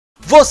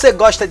Você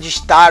gosta de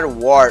Star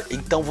Wars?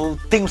 Então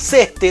tenho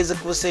certeza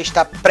que você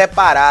está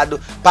preparado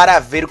para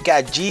ver o que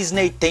a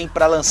Disney tem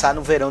para lançar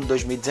no verão de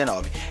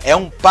 2019. É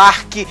um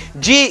parque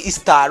de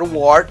Star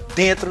Wars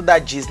dentro da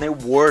Disney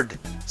World.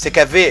 Você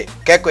quer ver?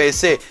 Quer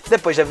conhecer?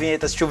 Depois da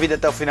vinheta, assiste o vídeo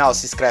até o final,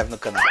 se inscreve no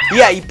canal. E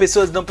aí,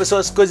 pessoas não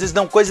pessoas, coisas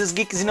não coisas,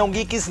 geeks e não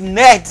geeks,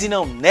 nerds e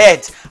não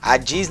nerds. A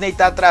Disney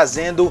tá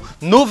trazendo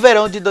no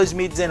verão de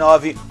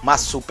 2019 uma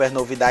super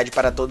novidade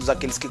para todos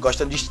aqueles que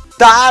gostam de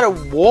Star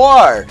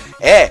Wars.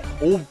 É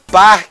um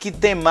parque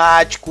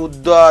temático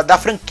da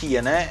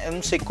franquia, né? Eu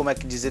não sei como é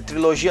que dizer,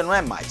 trilogia não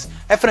é mais.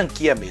 É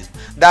franquia mesmo.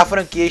 Da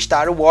franquia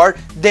Star Wars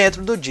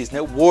dentro do Disney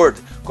World.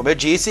 Como eu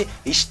disse,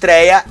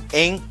 estreia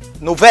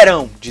no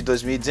verão de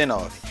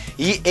 2019.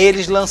 E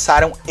eles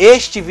lançaram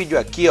este vídeo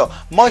aqui, ó,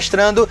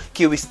 mostrando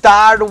que o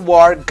Star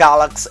Wars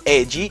Galaxy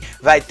Edge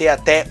vai ter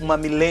até uma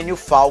Millennium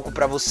Falcon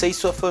para você e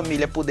sua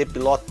família poder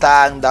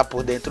pilotar, andar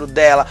por dentro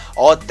dela,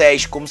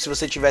 hotéis como se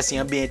você estivesse em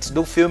ambientes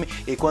do filme,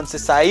 e quando você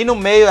sair no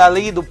meio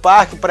ali do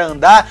parque para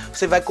andar,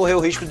 você vai correr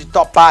o risco de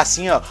topar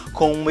assim, ó,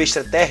 com um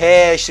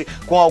extraterrestre,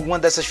 com alguma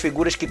dessas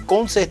figuras que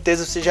com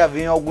certeza você já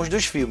viu em alguns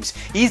dos filmes.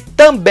 E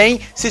também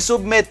se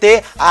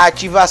submeter a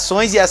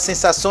ativações e a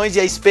sensações e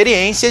a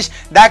experiências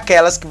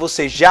daquelas que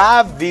você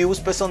já viu os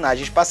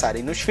personagens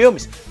passarem nos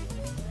filmes.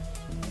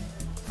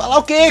 Falar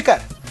o quê,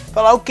 cara?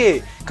 Falar o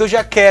quê? Que eu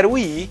já quero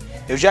ir.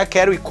 Eu já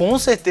quero ir, com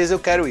certeza eu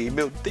quero ir.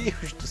 Meu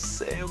Deus do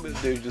céu, meu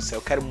Deus do céu.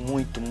 Eu quero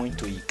muito,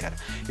 muito ir, cara.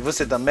 E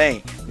você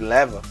também? Me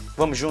leva?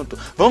 Vamos junto?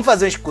 Vamos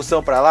fazer uma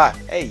excursão pra lá?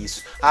 É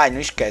isso. Ai, não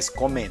esquece,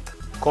 comenta.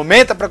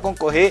 Comenta pra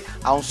concorrer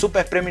a um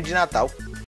super prêmio de Natal.